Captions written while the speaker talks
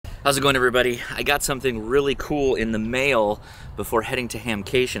How's it going, everybody? I got something really cool in the mail before heading to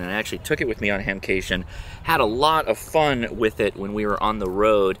Hamcation, and I actually took it with me on Hamcation. Had a lot of fun with it when we were on the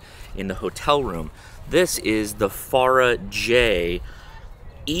road in the hotel room. This is the FARA-J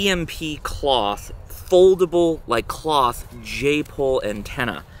EMP cloth, foldable like cloth J-pole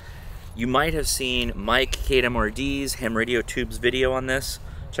antenna. You might have seen Mike KMRD's Ham Radio Tube's video on this.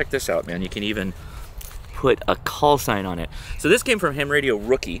 Check this out, man. You can even put a call sign on it. So this came from Ham Radio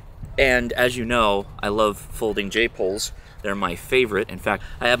Rookie, and as you know, I love folding J-poles. They're my favorite. In fact,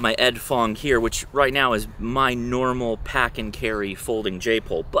 I have my Ed Fong here, which right now is my normal pack and carry folding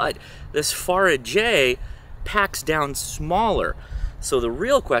J-pole, but this FARA-J packs down smaller. So the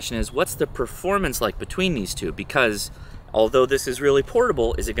real question is, what's the performance like between these two? Because although this is really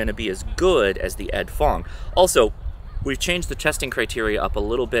portable, is it going to be as good as the Ed Fong? Also, we've changed the testing criteria up a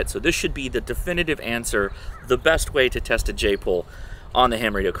little bit, so this should be the definitive answer, the best way to test a J-pole on the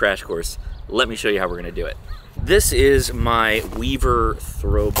Ham Radio Crash Course. Let me show you how we're going to do it. This is my Weaver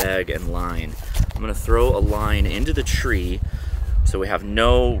throw bag and line. I'm going to throw a line into the tree so we have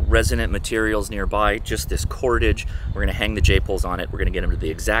no resonant materials nearby, just this cordage. We're going to hang the J-poles on it. We're going to get them to the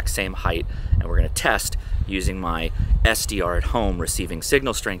exact same height, and we're going to test using my SDR at home, receiving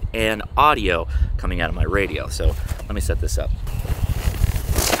signal strength and audio coming out of my radio. So let me set this up.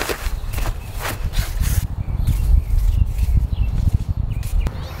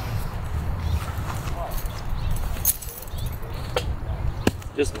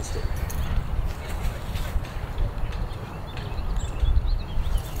 Just missed it.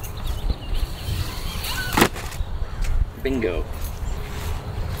 Bingo.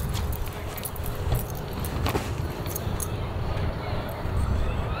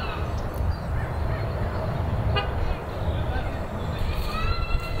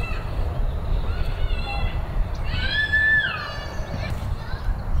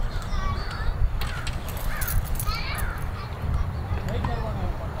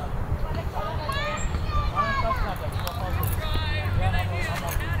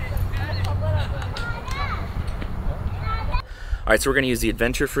 All right, so we're going to use the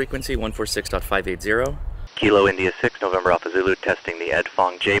Adventure frequency, 146.580. Kilo India 6, November Alpha Zulu, testing the Ed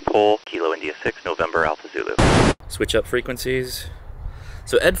Fong J-pole. Kilo India 6, November Alpha Zulu. Switch up frequencies.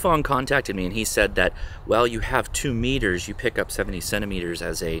 So Ed Fong contacted me and he said that while you have 2 meters, you pick up 70 centimeters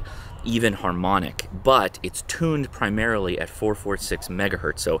as a even harmonic, but it's tuned primarily at 446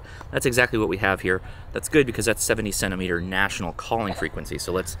 megahertz. So that's exactly what we have here. That's good because that's 70 centimeter national calling frequency.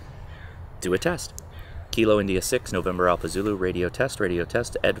 So let's do a test. Kilo India 6, November Alpha Zulu, radio test,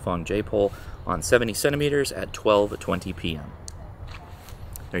 Ed Fong J-pole on 70 centimeters at 12:20 p.m.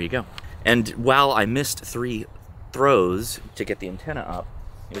 There you go. And while I missed 3 throws to get the antenna up,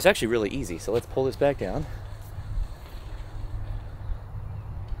 it was actually really easy. So let's pull this back down.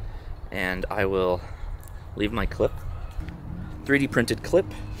 And I will leave my clip, 3D printed clip.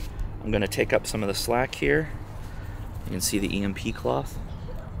 I'm gonna take up some of the slack here. You can see the EMP cloth.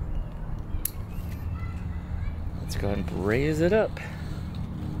 Let's go ahead and raise it up.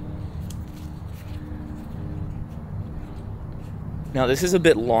 Now this is a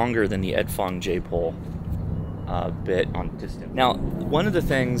bit longer than the Ed Fong J-pole bit on distance. Now, one of the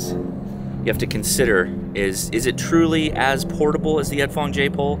things you have to consider is it truly as portable as the Ed Fong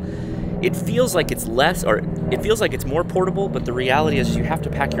J-pole? It feels like it's less, or it feels like it's more portable, but the reality is you have to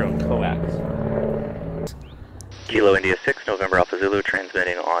pack your own coax. Kilo India 6, November Alpha Zulu,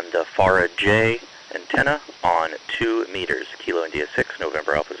 transmitting on the FARA-J antenna on 2 meters. Kilo India 6,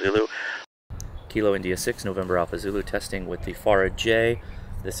 November Alpha Zulu. Kilo India 6, November Alpha Zulu, testing with the FARA-J.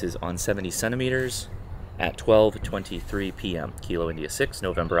 This is on 70 centimeters at 12:23 p.m. Kilo India 6,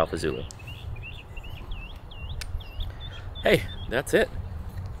 November Alpha Zulu. Hey, that's it.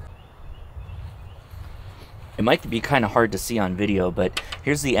 It might be kind of hard to see on video, but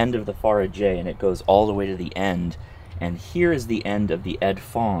here's the end of the FARA-J, and it goes all the way to the end. And here is the end of the Ed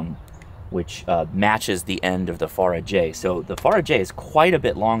Fong, which matches the end of the FARA-J. So the FARA-J is quite a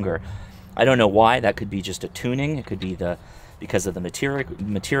bit longer. I don't know why. That could be just a tuning. It could be because of the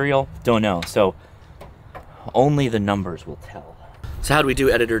material. Don't know. So only the numbers will tell. So how do we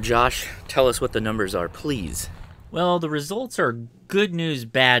do, Editor Josh? Tell us what the numbers are, please. Well, the results are good news,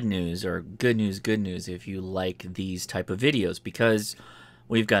 bad news, or good news if you like these type of videos, because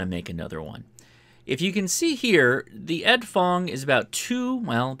we've got to make another one. If you can see here, the Ed Fong is about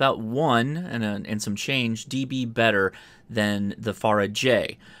 1 and some change dB better than the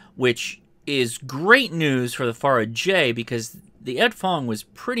FARA-J, which is great news for the FARA-J because the Ed Fong was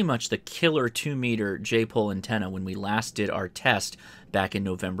pretty much the killer 2-meter J-pole antenna when we last did our test back in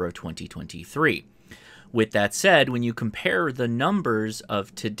November of 2023. With that said, when you compare the numbers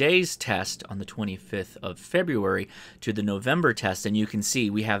of today's test on the 25th of February to the November test, and you can see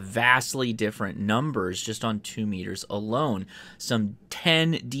we have vastly different numbers just on 2 meters alone, some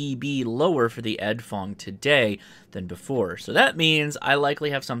 10 dB lower for the EDFONG today than before. So that means I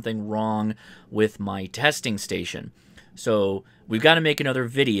likely have something wrong with my testing station. So we've got to make another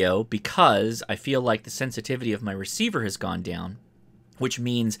video because I feel like the sensitivity of my receiver has gone down, which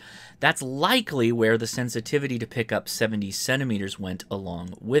means that's likely where the sensitivity to pick up 70 centimeters went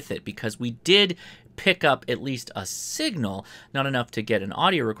along with it, because we did pick up at least a signal, not enough to get an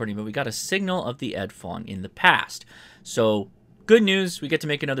audio recording, but we got a signal of the EDFONG in the past. So good news, we get to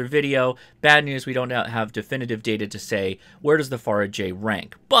make another video. Bad news, we don't have definitive data to say where does the FARA-J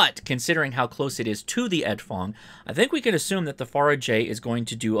rank. But considering how close it is to the EDFONG, I think we can assume that the FARA-J is going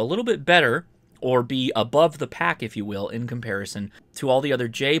to do a little bit better, or be above the pack, if you will, in comparison to all the other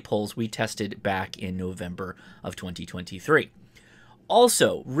J poles we tested back in November of 2023.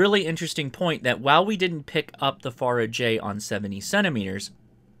 Also, really interesting point that while we didn't pick up the FARA-J on 70 centimeters,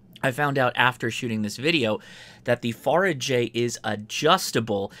 I found out after shooting this video that the FARA-J is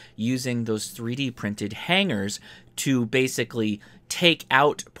adjustable using those 3D printed hangers to basically take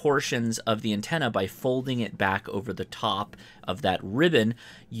out portions of the antenna by folding it back over the top of that ribbon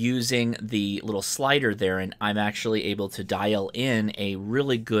using the little slider there, and I'm actually able to dial in a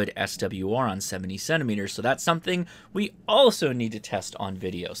really good SWR on 70 centimeters. So that's something we also need to test on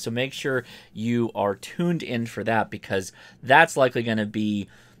video. So make sure you are tuned in for that, because that's likely going to be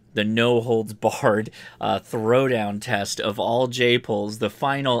the no-holds-barred throwdown test of all J-poles, the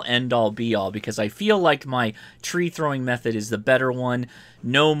final end-all be-all, because I feel like my tree-throwing method is the better one.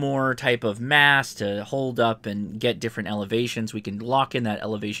 No more type of mass to hold up and get different elevations. We can lock in that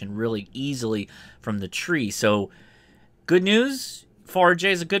elevation really easily from the tree. So, good news,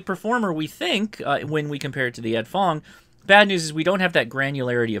 FARA-J is a good performer, we think, when we compare it to the EDFONG. Bad news is we don't have that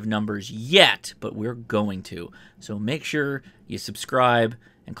granularity of numbers yet, but we're going to. So make sure you subscribe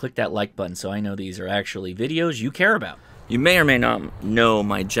and click that like button so I know these are actually videos you care about. You may or may not know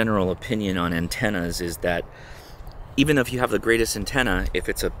my general opinion on antennas is that even if you have the greatest antenna, if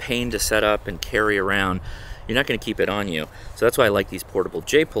it's a pain to set up and carry around, you're not going to keep it on you. So that's why I like these portable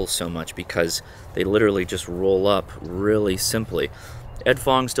J-poles so much, because they literally just roll up really simply.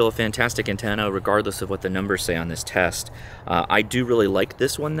 EDFONG's still a fantastic antenna regardless of what the numbers say on this test. I do really like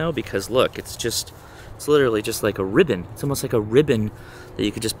this one though, because look, it's literally just like a ribbon. It's almost like a ribbon that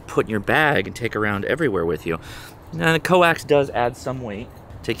you could just put in your bag and take around everywhere with you. Now the coax does add some weight.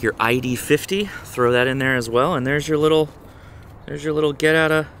 Take your ID50, throw that in there as well, and there's your little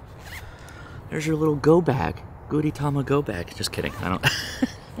go bag. Goody-tama go bag. Just kidding, I don't.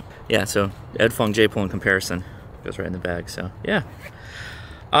 Yeah, so EDFONG J-pole in comparison goes right in the bag, so yeah.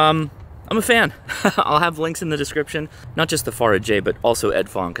 I'm a fan. I'll have links in the description. Not just the FARA-J, but also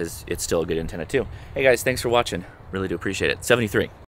EDFONG, because it's still a good antenna too. Hey guys, thanks for watching. Really do appreciate it. 73.